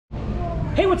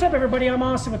Hey, what's up everybody? I'm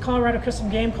Austin with Colorado Custom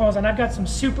Game Calls, and I've got some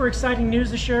super exciting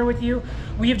news to share with you.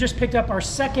 We have just picked up our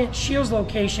second Scheels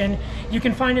location. You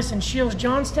can find us in Scheels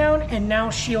Johnstown and now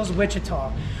Scheels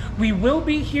Wichita. We will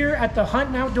be here at the Hunt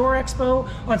and Outdoor Expo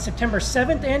on September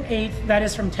 7th and 8th. That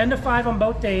is from 10 to 5 on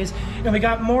both days. And we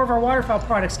got more of our waterfowl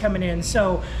products coming in.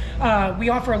 So we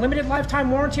offer a limited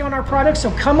lifetime warranty on our products.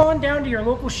 So come on down to your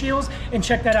local Scheels and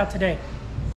check that out today.